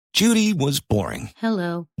Judy was boring.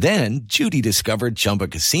 Hello. Then Judy discovered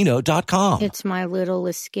ChumbaCasino.com. It's my little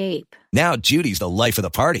escape. Now Judy's the life of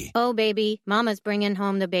the party. Oh, baby, mama's bringing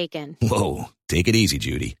home the bacon. Whoa, take it easy,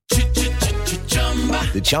 Judy.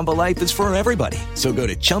 The Chumba life is for everybody. So go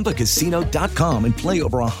to ChumbaCasino.com and play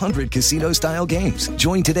over 100 casino-style games.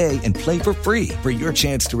 Join today and play for free for your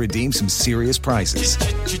chance to redeem some serious prizes.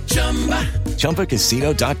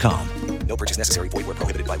 ChumbaCasino.com. No purchase necessary. Void where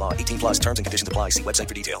prohibited by law. 18 plus terms and conditions apply. See website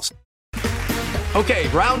for details. Okay,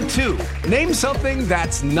 round two. Name something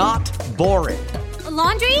that's not boring. A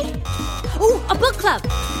laundry? Ooh, a book club.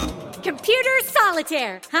 Computer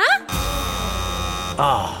solitaire, huh?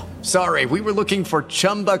 Ah, sorry. We were looking for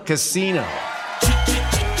Chumba Casino.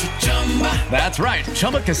 That's right.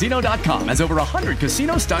 ChumbaCasino.com has over 100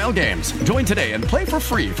 casino-style games. Join today and play for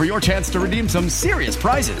free for your chance to redeem some serious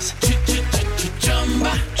prizes.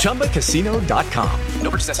 ChumbaCasino.com.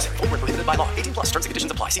 No purchase necessary. Void where prohibited by law. 18 plus terms and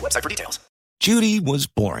conditions apply. See website for details. Judy was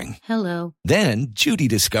boring. Hello. Then Judy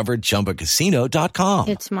discovered ChumbaCasino.com.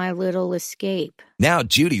 It's my little escape. Now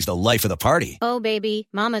Judy's the life of the party. Oh, baby,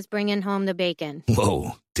 mama's bringing home the bacon.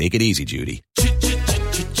 Whoa, take it easy, Judy.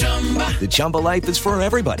 The Chumba life is for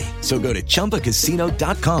everybody. So go to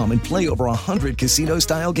ChumbaCasino.com and play over 100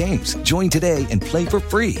 casino-style games. Join today and play for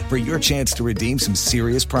free for your chance to redeem some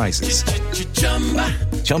serious prizes.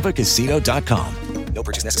 ChumbaCasino.com. No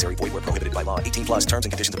purchase necessary. Void where prohibited by law. 18 plus terms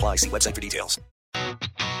and conditions apply. See website for details.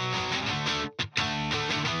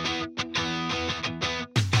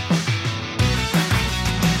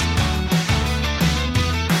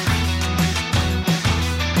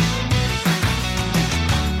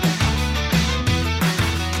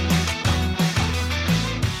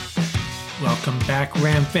 Welcome back,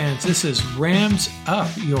 Ram fans. This is Rams Up,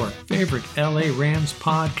 your favorite LA Rams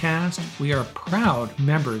podcast. We are proud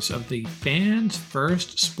members of the Fans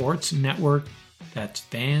First Sports Network. That's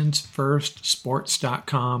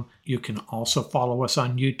fansfirstsports.com. You can also follow us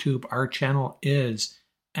on YouTube. Our channel is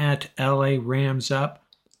at LA Rams Up.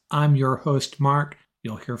 I'm your host, Mark.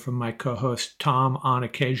 You'll hear from my co-host, Tom, on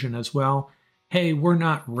occasion as well. Hey, we're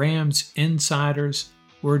not Rams insiders.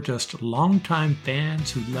 We're just longtime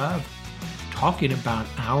fans who love talking about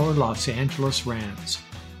our Los Angeles Rams.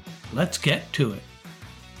 Let's get to it.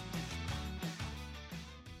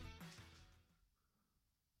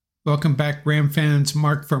 Welcome back, Ram fans.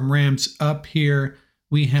 Mark from Rams Up here.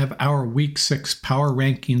 We have our Week 6 power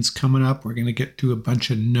rankings coming up. We're going to get to a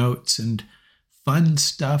bunch of notes and fun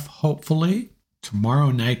stuff, hopefully.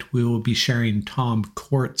 Tomorrow night, we will be sharing Tom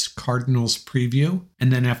Court's Cardinals preview.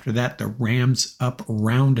 And then after that, the Rams Up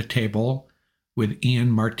Roundtable with Ian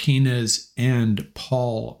Martinez and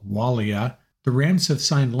Paul Walia. The Rams have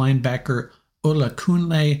signed linebacker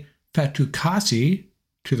Olakunle Fatukasi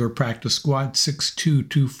to their practice squad, 6'2",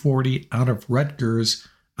 240, out of Rutgers,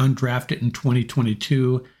 undrafted in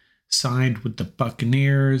 2022, signed with the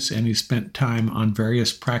Buccaneers, and he spent time on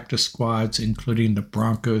various practice squads, including the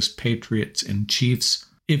Broncos, Patriots, and Chiefs.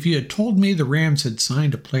 If you had told me the Rams had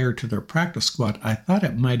signed a player to their practice squad, I thought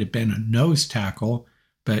it might have been a nose tackle,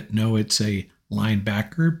 but no, it's a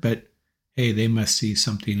linebacker. But hey, they must see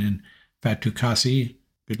something in Fatukasi.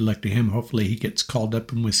 Good luck to him. Hopefully he gets called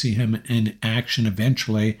up and we see him in action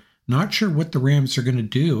eventually. Not sure what the Rams are going to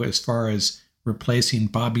do as far as replacing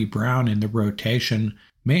Bobby Brown in the rotation.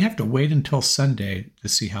 May have to wait until Sunday to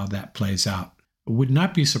see how that plays out. I would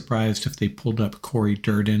not be surprised if they pulled up Corey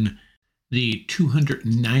Durden, the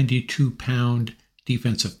 292-pound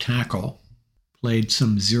defensive tackle. Played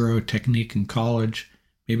some zero technique in college.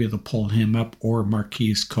 Maybe they'll pull him up, or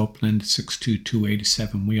Marquise Copeland, 6'2",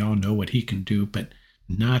 287. We all know what he can do, but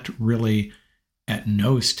not really at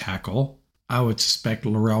nose tackle. I would suspect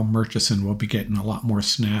Laurel Murchison will be getting a lot more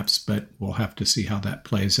snaps, but we'll have to see how that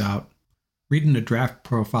plays out. Reading the draft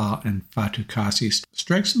profile in Fatukasi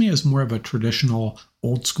strikes me as more of a traditional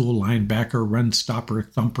old-school linebacker, run-stopper,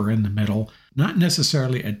 thumper in the middle, not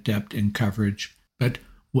necessarily adept in coverage, but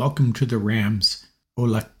welcome to the Rams,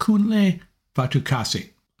 Olakunle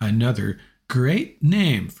Fatukasi. Another great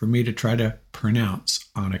name for me to try to pronounce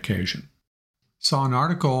on occasion. Saw an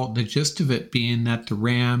article, the gist of it being that the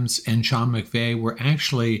Rams and Sean McVay were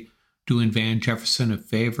actually doing Van Jefferson a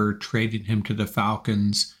favor, trading him to the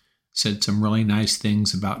Falcons. Said some really nice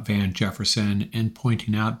things about Van Jefferson and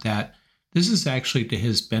pointing out that this is actually to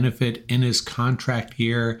his benefit in his contract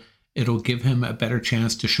year. It'll give him a better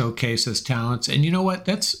chance to showcase his talents. And you know what?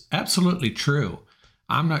 That's absolutely true.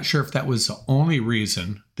 I'm not sure if that was the only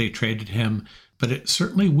reason they traded him, but it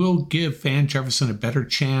certainly will give Van Jefferson a better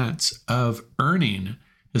chance of earning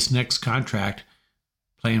his next contract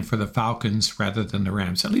playing for the Falcons rather than the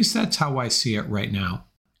Rams. At least that's how I see it right now.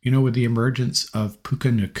 With the emergence of Puka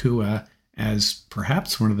Nacua as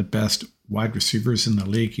perhaps one of the best wide receivers in the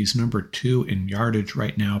league, he's number 2 in yardage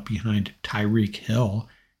right now behind Tyreek Hill.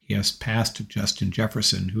 He has passed Justin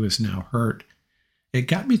Jefferson, who is now hurt. It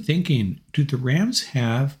got me thinking, do the Rams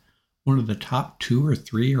have one of the top 2 or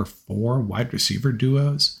 3 or 4 wide receiver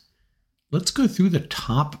duos? Let's go through the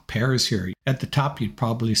top pairs here. At the top, you'd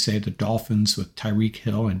probably say the Dolphins with Tyreek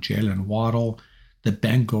Hill and Jalen Waddle, the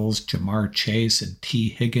Bengals, Jamar Chase and T.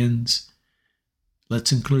 Higgins.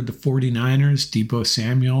 Let's include the 49ers, Deebo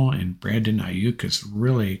Samuel and Brandon Ayuk has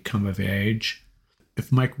really come of age.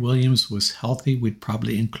 If Mike Williams was healthy, we'd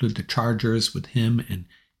probably include the Chargers with him and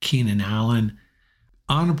Keenan Allen.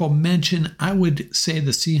 Honorable mention, I would say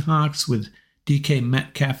the Seahawks with DK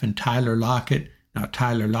Metcalf and Tyler Lockett. Now,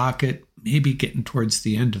 Tyler Lockett may be getting towards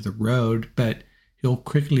the end of the road, but he'll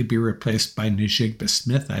quickly be replaced by Njigba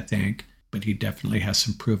Smith, I think. But he definitely has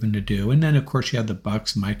some proving to do. And then, of course, you have the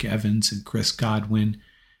Bucs, Mike Evans and Chris Godwin.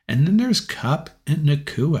 And then there's Kupp and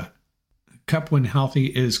Nacua. Kupp, when healthy,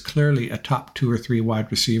 is clearly a top 2 or 3 wide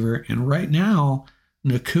receiver. And right now,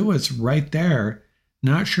 Nacua's right there.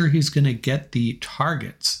 Not sure he's going to get the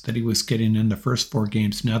targets that he was getting in the first 4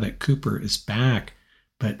 games now that Cooper is back.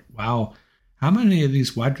 But wow, how many of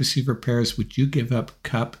these wide receiver pairs would you give up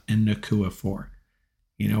Kupp and Nacua for?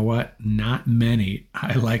 You know what? Not many.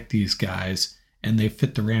 I like these guys, and they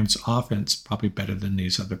fit the Rams' offense probably better than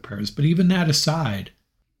these other pairs. But even that aside,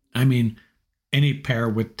 I mean, any pair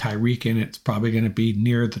with Tyreek in it's probably going to be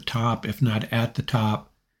near the top, if not at the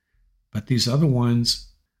top. But these other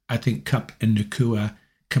ones, I think Kupp and Nacua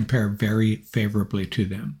compare very favorably to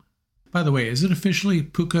them. By the way, is it officially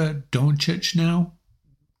Puka Doncic now?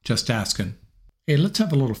 Just asking. Hey, let's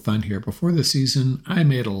have a little fun here. Before the season, I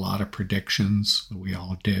made a lot of predictions. We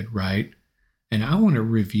all did, right? And I want to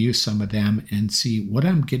review some of them and see what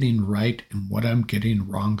I'm getting right and what I'm getting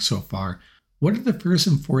wrong so far. What are the first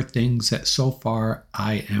and 4 things that so far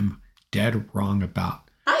I am dead wrong about?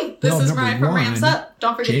 Hi, this is Ryan from Rams Up.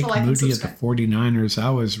 Don't forget Jake to like Moody and subscribe. At the 49ers, I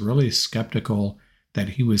was really skeptical that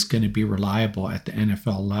he was going to be reliable at the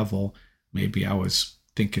NFL level. Maybe I was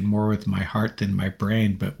thinking more with my heart than my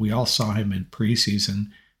brain, but we all saw him in preseason,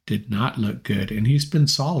 did not look good, and he's been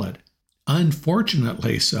solid.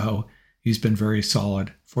 Unfortunately so, he's been very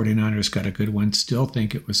solid. 49ers got a good one. Still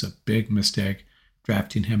think it was a big mistake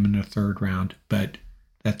drafting him in the 3rd round, but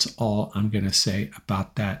that's all I'm going to say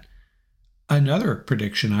about that. Another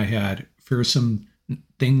prediction I had, fearsome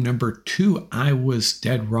thing number 2, I was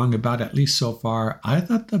dead wrong about, at least so far. I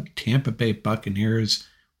thought the Tampa Bay Buccaneers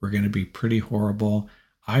were going to be pretty horrible.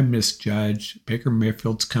 I misjudged. Baker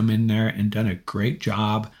Mayfield's come in there and done a great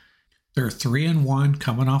job. They're 3-1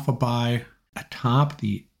 coming off a bye atop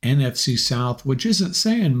the NFC South, which isn't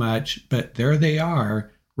saying much, but there they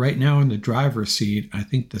are right now in the driver's seat. I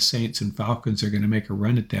think the Saints and Falcons are going to make a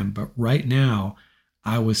run at them, but right now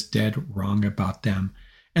I was dead wrong about them.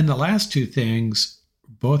 And the last 2 things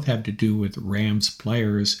both have to do with Rams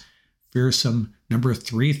players. Fearsome number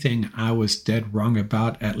 3 thing I was dead wrong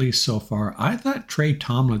about, at least so far. I thought Trey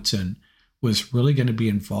Tomlinson was really going to be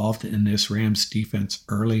involved in this Rams defense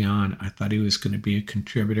early on. I thought he was going to be a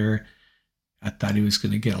contributor. I thought he was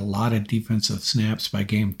going to get a lot of defensive snaps by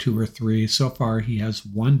game 2 or 3. So far, he has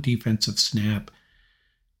 1 defensive snap.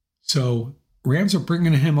 So Rams are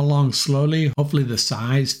bringing him along slowly. Hopefully the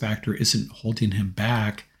size factor isn't holding him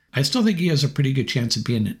back. I still think he has a pretty good chance of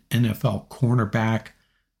being an NFL cornerback,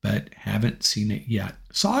 but haven't seen it yet.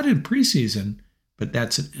 Saw it in preseason, but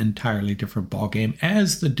that's an entirely different ballgame,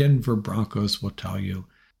 as the Denver Broncos will tell you.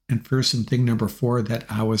 And fearsome thing number 4 that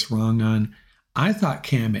I was wrong on, I thought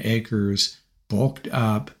Cam Akers bulked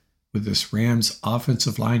up with this Rams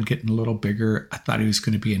offensive line getting a little bigger. I thought he was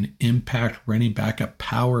going to be an impact running back, a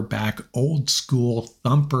power back, old school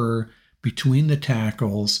thumper between the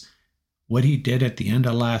tackles. What he did at the end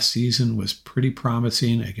of last season was pretty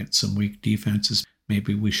promising against some weak defenses.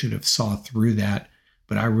 Maybe we should have saw through that,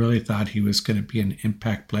 but I really thought he was going to be an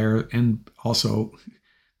impact player. And also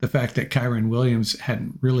the fact that Kyren Williams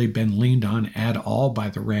hadn't really been leaned on at all by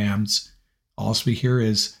the Rams. All we hear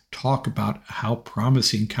is talk about how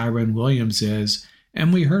promising Kyren Williams is.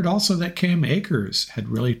 And we heard also that Cam Akers had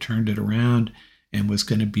really turned it around and was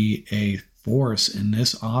going to be a force in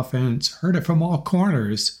this offense. Heard it from all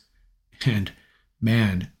corners. And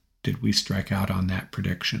man, did we strike out on that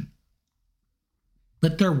prediction.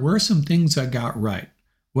 But there were some things I got right.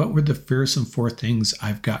 What were the fearsome 4 things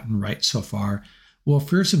I've gotten right so far? Well,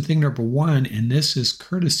 fearsome thing number 1, and this is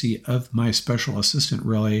courtesy of my special assistant,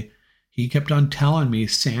 really. He kept on telling me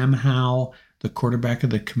Sam Howell, the quarterback of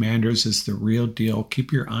the Commanders, is the real deal.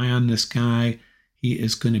 Keep your eye on this guy. He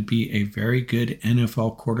is going to be a very good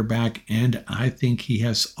NFL quarterback, and I think he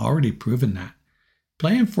has already proven that.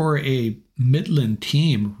 Playing for a Midland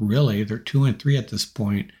team, really, they're 2-3 at this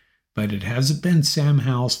point, but it hasn't been Sam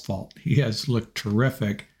Howell's fault. He has looked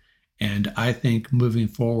terrific, and I think moving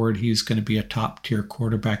forward, he's going to be a top-tier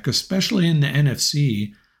quarterback, especially in the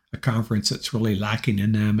NFC, a conference that's really lacking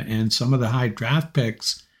in them, and some of the high draft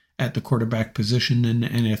picks at the quarterback position in the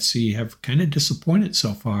NFC have kind of disappointed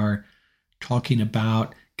so far, talking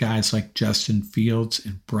about guys like Justin Fields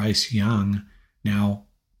and Bryce Young. Now,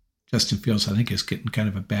 Justin Fields, I think, is getting kind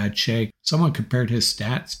of a bad shake. Someone compared his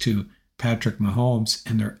stats to Patrick Mahomes,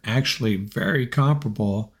 and they're actually very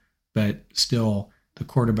comparable, but still the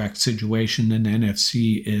quarterback situation in the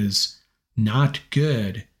NFC is not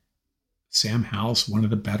good. Sam Howell's one of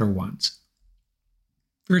the better ones.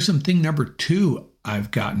 Fearsome thing number 2 I've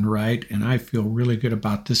gotten right, and I feel really good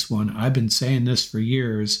about this one. I've been saying this for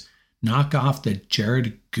years. Knock off the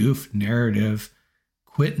Jared Goff narrative.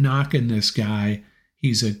 Quit knocking this guy.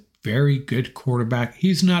 He's a very good quarterback.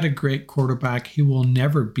 He's not a great quarterback. He will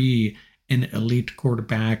never be an elite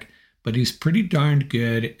quarterback, but he's pretty darn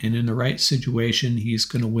good, and in the right situation, he's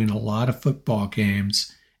going to win a lot of football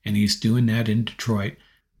games, and he's doing that in Detroit.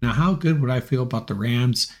 Now, how good would I feel about the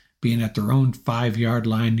Rams being at their own 5-yard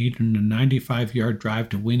line, needing a 95-yard drive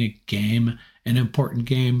to win a game, an important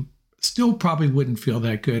game? Still probably wouldn't feel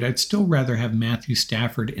that good. I'd still rather have Matthew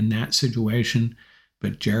Stafford in that situation,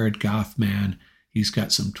 but Jared Goff, man, he's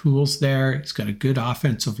got some tools there. He's got a good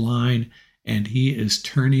offensive line, and he is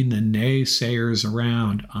turning the naysayers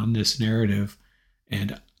around on this narrative.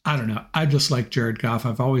 And I don't know. I just like Jared Goff.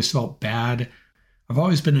 I've always felt bad. I've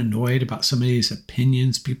always been annoyed about some of these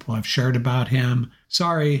opinions people have shared about him.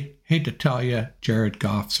 Sorry, hate to tell you, Jared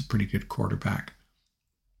Goff's a pretty good quarterback.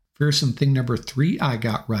 Fearsome thing number 3 I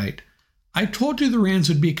got right. I told you the Rams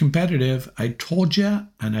would be competitive. I told you,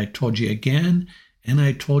 and I told you again, and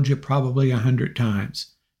I told you probably 100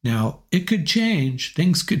 times. Now, it could change.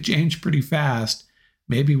 Things could change pretty fast.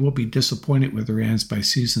 Maybe we'll be disappointed with the Rams by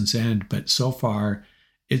season's end, but so far,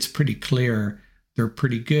 it's pretty clear they're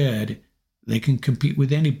pretty good. They can compete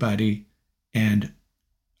with anybody, and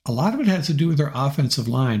a lot of it has to do with their offensive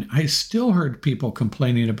line. I still heard people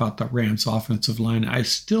complaining about the Rams' offensive line. I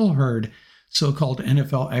still heard so-called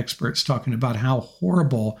NFL experts talking about how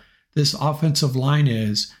horrible this offensive line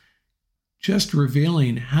is, just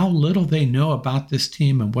revealing how little they know about this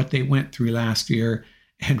team and what they went through last year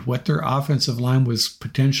and what their offensive line was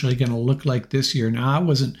potentially going to look like this year. Now, I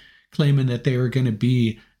wasn't claiming that they were going to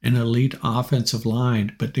be an elite offensive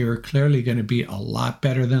line, but they were clearly going to be a lot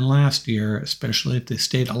better than last year, especially if they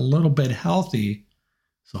stayed a little bit healthy.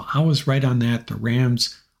 So I was right on that. The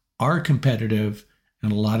Rams are competitive,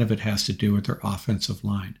 and a lot of it has to do with their offensive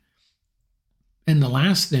line. And the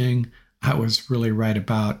last thing I was really right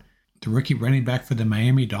about, the rookie running back for the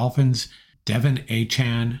Miami Dolphins, Devin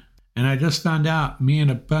Achane. And I just found out me and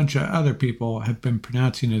a bunch of other people have been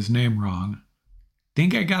pronouncing his name wrong.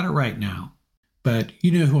 Think I got it right now. But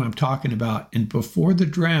you know who I'm talking about. And before the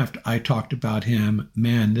draft, I talked about him.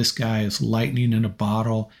 Man, this guy is lightning in a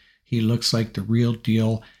bottle. He looks like the real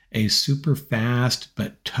deal. A super fast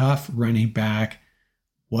but tough running back.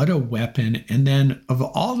 What a weapon. And then of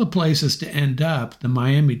all the places to end up, the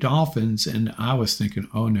Miami Dolphins, and I was thinking,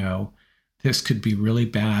 oh no, this could be really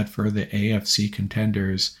bad for the AFC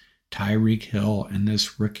contenders. Tyreek Hill and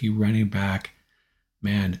this rookie running back.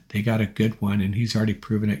 Man, they got a good one, and he's already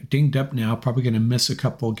proven it. Dinged up now, probably going to miss a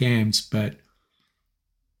couple of games, but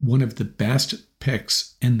one of the best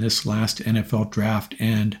picks in this last NFL draft,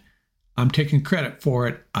 and I'm taking credit for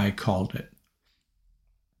it. I called it.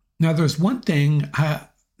 Now, there's one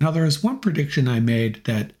prediction I made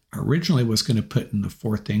that originally was going to put in the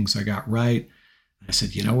 4 things I got right. I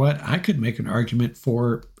said, you know what? I could make an argument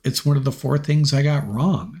for it's one of the 4 things I got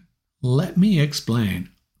wrong. Let me explain.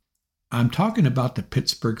 I'm talking about the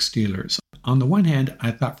Pittsburgh Steelers. On the one hand,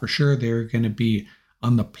 I thought for sure they were going to be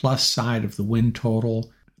on the plus side of the win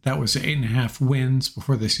total. That was 8.5 wins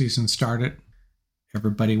before the season started.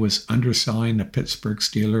 Everybody was underselling the Pittsburgh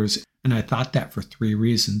Steelers, and I thought that for 3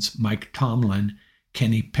 reasons: Mike Tomlin,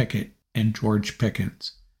 Kenny Pickett, and George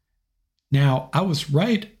Pickens. Now, I was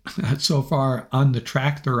right so far on the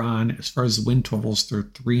track they're on as far as the win totals. They're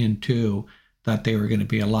 3-2. Thought they were going to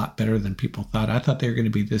be a lot better than people thought. I thought they were going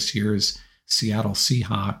to be this year's Seattle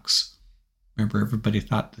Seahawks. Remember, everybody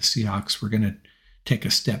thought the Seahawks were going to take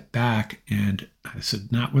a step back, and I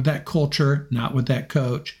said, not with that culture, not with that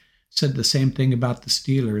coach. Said the same thing about the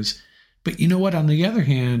Steelers. But you know what? On the other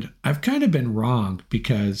hand, I've kind of been wrong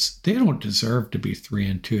because they don't deserve to be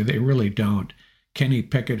 3-2. They really don't. Kenny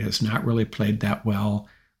Pickett has not really played that well.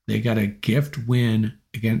 They got a gift win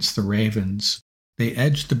against the Ravens. They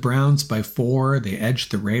edged the Browns by 4. They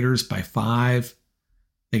edged the Raiders by 5.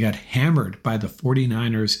 They got hammered by the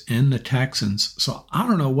 49ers and the Texans. So I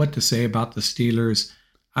don't know what to say about the Steelers.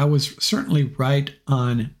 I was certainly right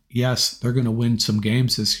on, yes, they're going to win some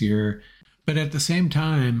games this year. But at the same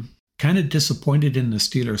time, kind of disappointed in the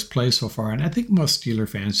Steelers' play so far. And I think most Steeler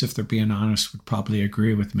fans, if they're being honest, would probably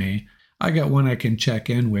agree with me. I got one I can check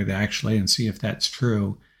in with, actually, and see if that's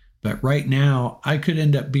true. But right now, I could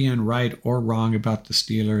end up being right or wrong about the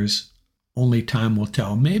Steelers. Only time will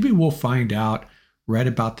tell. Maybe we'll find out right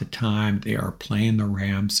about the time they are playing the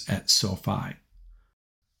Rams at SoFi.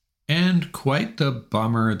 And quite the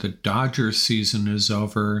bummer, the Dodgers season is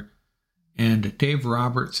over, and Dave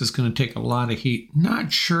Roberts is going to take a lot of heat.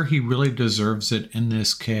 Not sure he really deserves it in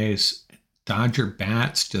this case. Dodger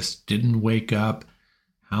bats just didn't wake up.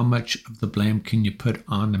 How much of the blame can you put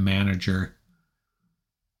on the manager?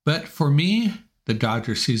 But for me, the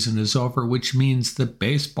Dodger season is over, which means the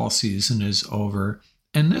baseball season is over.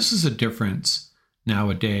 And this is a difference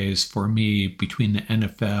nowadays for me between the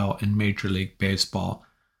NFL and Major League Baseball.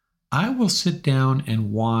 I will sit down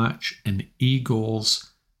and watch an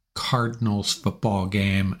Eagles-Cardinals football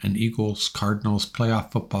game, an Eagles-Cardinals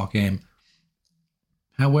playoff football game.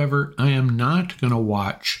 However, I am not going to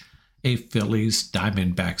watch a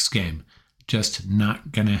Phillies-Diamondbacks game. Just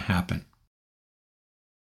not going to happen.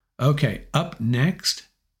 Okay, up next,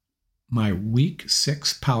 my Week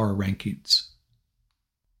 6 Power Rankings.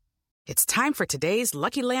 It's time for today's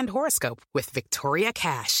Lucky Land horoscope with Victoria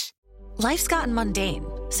Cash. Life's gotten mundane,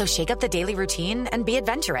 so shake up the daily routine and be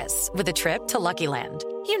adventurous with a trip to Lucky Land.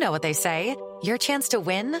 You know what they say, your chance to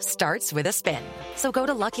win starts with a spin. So go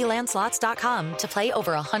to LuckyLandSlots.com to play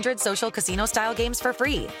over 100 social casino-style games for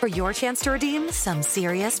free for your chance to redeem some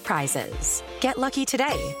serious prizes. Get lucky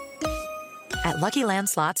today at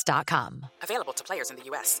LuckyLandSlots.com. Available to players in the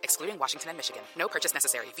U.S., excluding Washington and Michigan. No purchase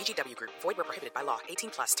necessary. VGW Group. Void where prohibited by law.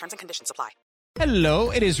 18+. Terms and conditions apply.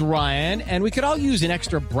 Hello, it is Ryan, and we could all use an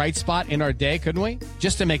extra bright spot in our day, couldn't we?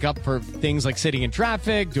 Just to make up for things like sitting in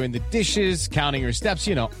traffic, doing the dishes, counting your steps,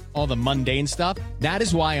 you know, all the mundane stuff. That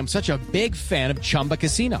is why I'm such a big fan of Chumba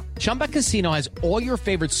Casino. Chumba Casino has all your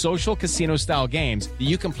favorite social casino-style games that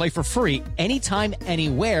you can play for free anytime,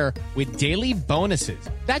 anywhere with daily bonuses.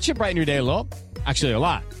 That should brighten your day a little. Actually, a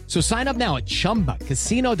lot. So sign up now at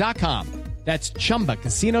ChumbaCasino.com. That's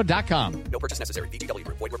ChumbaCasino.com. No purchase necessary. VGW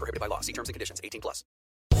Group. Void where prohibited by law. See terms and conditions. 18+.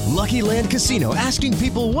 Lucky Land Casino, asking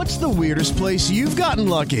people, what's the weirdest place you've gotten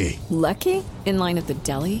lucky? Lucky? In line at the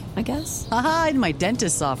deli, I guess? Aha, in my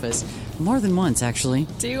dentist's office. More than once, actually.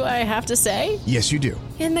 Do I have to say? Yes, you do.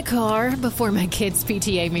 In the car before my kids'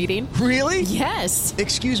 PTA meeting. Really? Yes.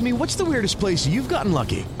 Excuse me, what's the weirdest place you've gotten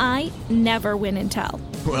lucky? I never win and tell.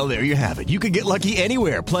 Well, there you have it. You can get lucky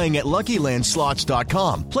anywhere, playing at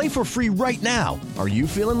LuckyLandSlots.com. Play for free right now. Are you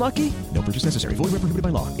feeling lucky? No purchase necessary. Void where prohibited by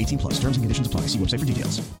law. 18+. Terms and conditions apply. See website for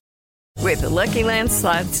details. With the Lucky Land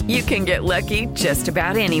Slots, you can get lucky just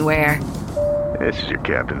about anywhere. This is your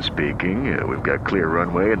captain speaking. We've got clear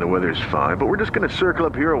runway and the weather's fine, but we're just going to circle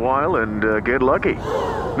up here a while and get lucky.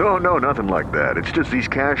 No, nothing like that. It's just these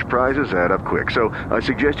cash prizes add up quick. So I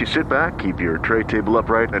suggest you sit back, keep your tray table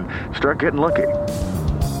upright, and start getting lucky.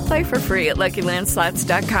 Play for free at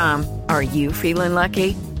LuckyLandSlots.com. Are you feeling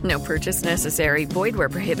lucky? No purchase necessary. Void where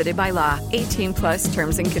prohibited by law. 18+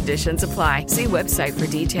 terms and conditions apply. See website for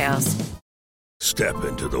details. Step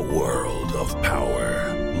into the world of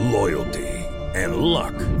power, loyalty, and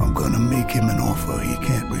luck. I'm going to make him an offer he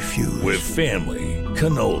can't refuse. With family,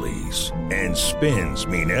 cannolis, and spins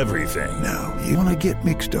mean everything. Now, you want to get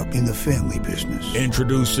mixed up in the family business.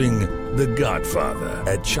 Introducing The Godfather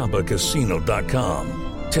at ChumbaCasino.com.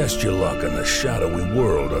 Test your luck in the shadowy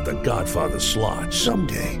world of The Godfather slot.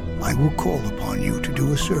 Someday, I will call upon you to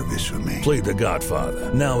do a service for me. Play The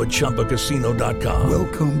Godfather, now at ChumbaCasino.com.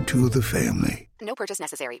 Welcome to the family. No purchase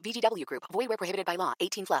necessary. VGW Group. Void where prohibited by law.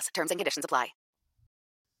 18+. Terms and conditions apply.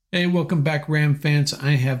 Hey, welcome back, Ram fans.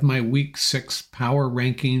 I have my Week 6 Power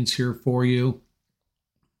Rankings here for you.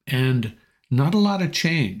 And not a lot of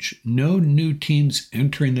change. No new teams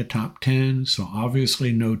entering the top 10, so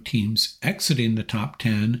obviously no teams exiting the top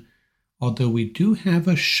 10, although we do have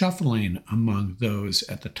a shuffling among those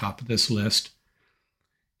at the top of this list.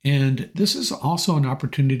 And this is also an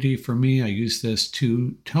opportunity for me, I use this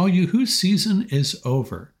to tell you whose season is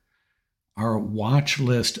over. Our watch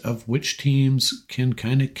list of which teams can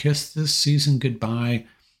kind of kiss this season goodbye.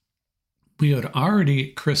 We had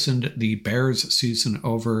already christened the Bears season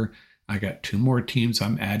over. I got 2 more teams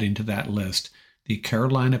I'm adding to that list. The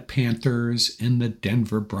Carolina Panthers and the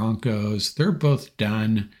Denver Broncos. They're both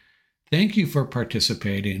done. Thank you for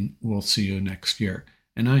participating. We'll see you next year.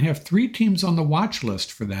 And I have 3 teams on the watch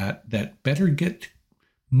list for that better get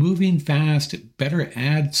moving fast, better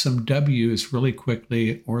add some W's really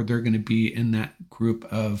quickly, or they're going to be in that group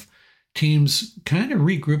of teams kind of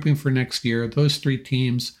regrouping for next year. Those 3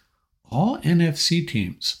 teams, all NFC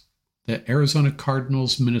teams, the Arizona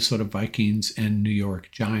Cardinals, Minnesota Vikings, and New York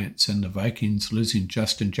Giants. And the Vikings losing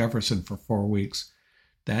Justin Jefferson for 4 weeks.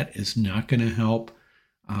 That is not going to help.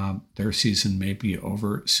 Their season may be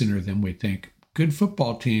over sooner than we think. Good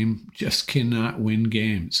football team, just cannot win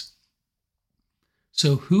games.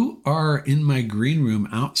 So who are in my green room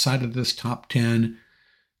outside of this top 10?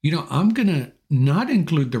 I'm going to not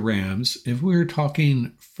include the Rams. If we were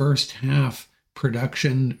talking first half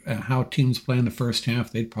production, how teams play in the first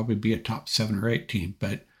half, they'd probably be a top 7 or 8 team.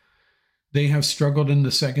 But they have struggled in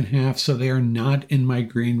the second half, so they are not in my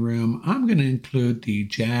green room. I'm going to include the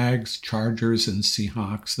Jags, Chargers, and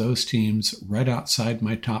Seahawks, those teams right outside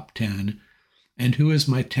my top 10. And who is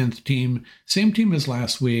my 10th team? Same team as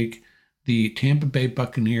last week, the Tampa Bay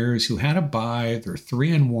Buccaneers, who had a bye. They're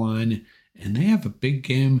 3-1, and they have a big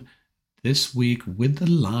game this week with the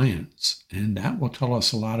Lions, and that will tell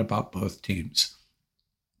us a lot about both teams.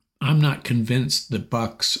 I'm not convinced the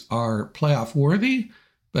Bucs are playoff worthy,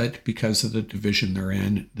 but because of the division they're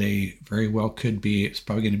in, they very well could be. It's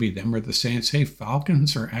probably going to be them or the Saints. Hey,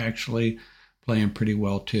 Falcons are actually playing pretty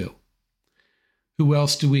well too. Who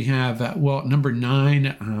else do we have? Number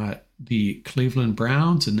 9, the Cleveland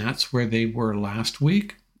Browns, and that's where they were last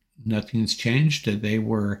week. Nothing's changed. They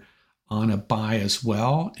were on a bye as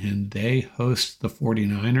well, and they host the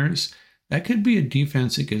 49ers. That could be a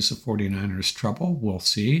defense that gives the 49ers trouble. We'll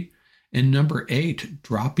see. And number 8,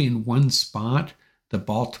 dropping 1 spot, the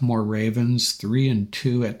Baltimore Ravens,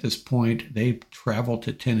 3-2 at this point. They travel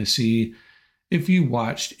to Tennessee. If you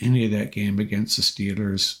watched any of that game against the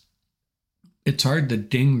Steelers, it's hard to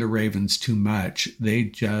ding the Ravens too much. They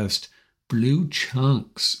just blew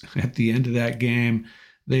chunks at the end of that game.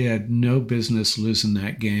 They had no business losing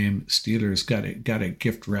that game. Steelers got a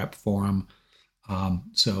gift wrap for them.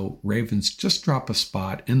 So Ravens just drop a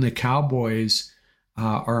spot. And the Cowboys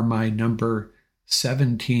are my number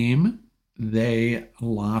 7 team. They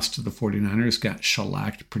lost to the 49ers, got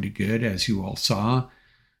shellacked pretty good, as you all saw.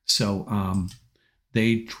 So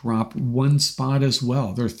they drop 1 spot as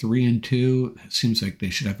well. They're 3-2. It seems like they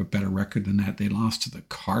should have a better record than that. They lost to the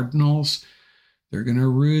Cardinals. They're going to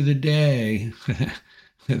rue the day.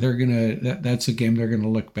 That's a game they're going to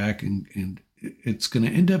look back and it's going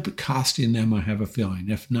to end up costing them, I have a feeling.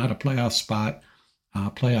 If not a playoff spot,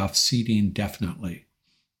 playoff seeding definitely.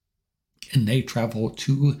 And they travel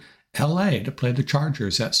to LA to play the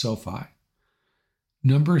Chargers at SoFi.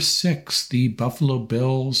 Number 6, the Buffalo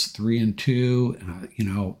Bills,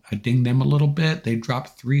 3-2. I dinged them a little bit. They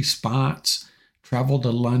dropped 3 spots, traveled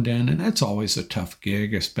to London, and that's always a tough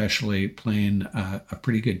gig, especially playing a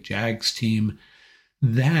pretty good Jags team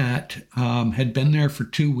that had been there for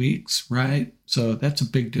 2 weeks, right? So that's a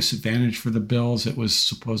big disadvantage for the Bills. It was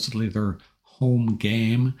supposedly their home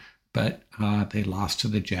game, but they lost to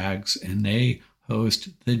the Jags, and they host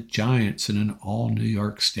the Giants in an all-New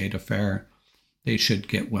York State affair. They should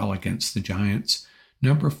get well against the Giants.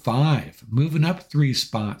 Number 5, moving up 3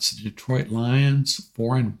 spots, the Detroit Lions,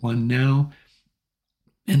 4-1 now.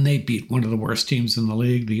 And they beat one of the worst teams in the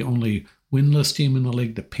league, the only winless team in the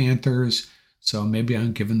league, the Panthers. So maybe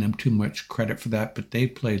I'm giving them too much credit for that, but they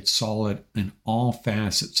played solid in all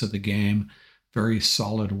facets of the game. Very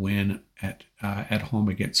solid win at home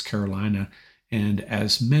against Carolina. And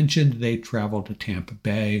as mentioned, they traveled to Tampa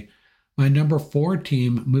Bay. My number 4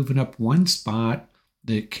 team, moving up 1 spot,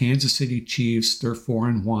 the Kansas City Chiefs, they're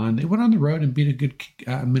 4-1. They went on the road and beat a good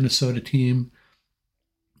Minnesota team.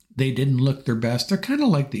 They didn't look their best. They're kind of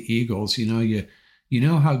like the Eagles. You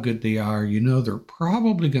know how good they are. You know they're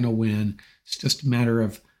probably going to win. It's just a matter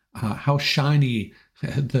of how shiny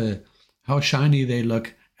they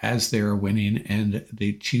look as they're winning. And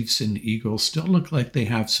the Chiefs and Eagles still look like they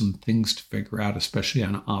have some things to figure out, especially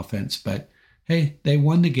on offense. But hey, they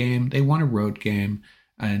won the game. They won a road game,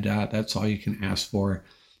 and that's all you can ask for.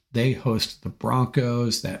 They host the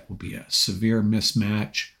Broncos. That will be a severe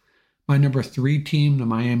mismatch. My number 3 team, the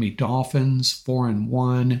Miami Dolphins,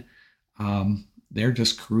 4-1. They're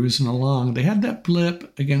just cruising along. They had that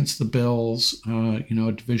blip against the Bills, a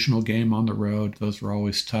divisional game on the road. Those were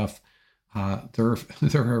always tough. They're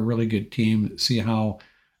a really good team. See how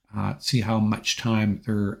much time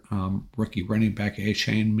their rookie running back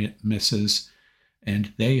A-Chain misses.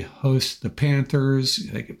 And they host the Panthers.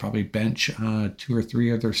 They could probably bench 2 or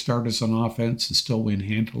 3 of their starters on offense and still win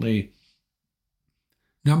handily.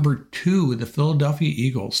 Number 2, the Philadelphia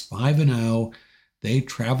Eagles, 5-0. They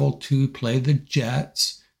travel to play the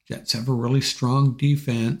Jets. Jets have a really strong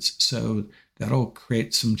defense, so that'll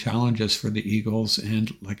create some challenges for the Eagles.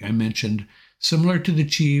 And like I mentioned, similar to the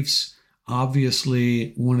Chiefs,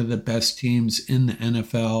 obviously one of the best teams in the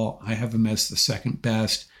NFL. I have them as the second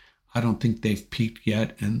best. I don't think they've peaked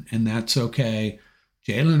yet, and that's okay.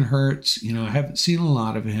 Jalen Hurts, I haven't seen a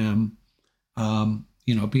lot of him,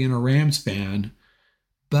 being a Rams fan,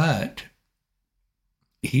 but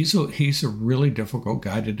he's a really difficult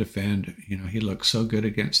guy to defend. He looked so good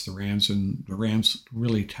against the Rams, and the Rams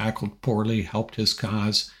really tackled poorly, helped his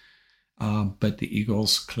cause. But the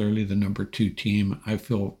Eagles, clearly the number 2 team. I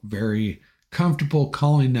feel very comfortable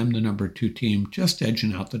calling them the number 2 team, just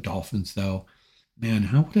edging out the Dolphins, though. Man,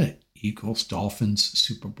 how would an Eagles-Dolphins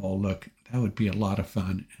Super Bowl look? That would be a lot of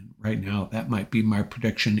fun. And right now, that might be my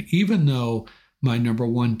prediction, even though my number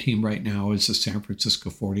 1 team right now is the San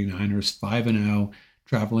Francisco 49ers, 5-0,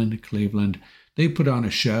 traveling to Cleveland. They put on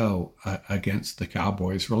a show against the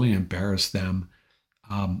Cowboys, really embarrassed them.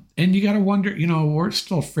 And you got to wonder, we're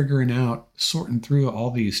still figuring out, sorting through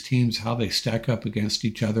all these teams, how they stack up against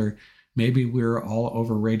each other. Maybe we're all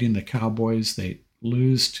overrating the Cowboys. They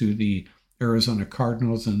lose to the Arizona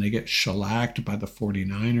Cardinals and they get shellacked by the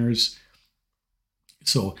 49ers.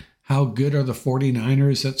 So how good are the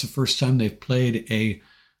 49ers? That's the first time they've played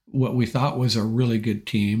what we thought was a really good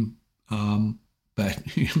team. But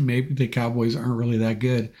maybe the Cowboys aren't really that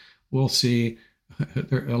good. We'll see.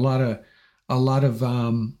 There are a lot of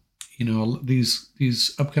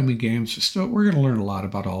these upcoming games. We're going to learn a lot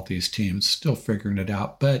about all these teams. Still figuring it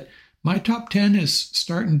out. But my top 10 is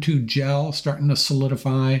starting to gel, starting to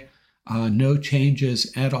solidify. No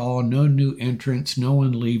changes at all. No new entrants. No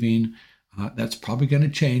one leaving. That's probably going to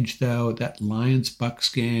change, though. That Lions-Bucks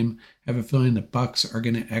game, I have a feeling the Bucks are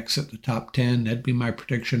going to exit the top 10. That'd be my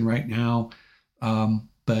prediction right now. And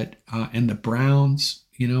the Browns,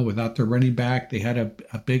 without their running back, they had a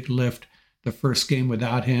big lift the first game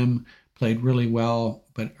without him, played really well,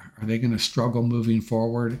 but are they going to struggle moving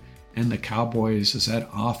forward? And the Cowboys, is that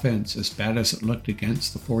offense as bad as it looked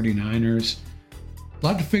against the 49ers? A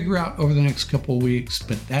lot to figure out over the next couple of weeks,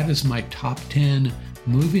 but that is my top 10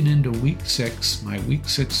 moving into Week 6, my Week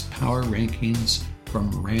 6 power rankings from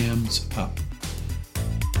Rams Up.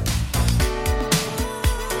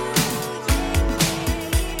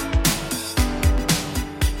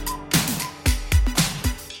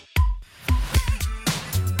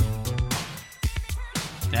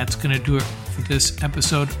 That's going to do it for this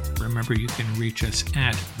episode. Remember, you can reach us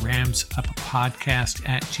at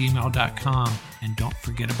ramsuppodcast@gmail.com. And don't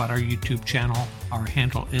forget about our YouTube channel. Our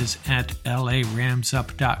handle is at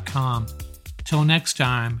laramsup.com. Till next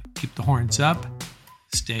time, keep the horns up,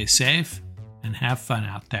 stay safe, and have fun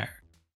out there.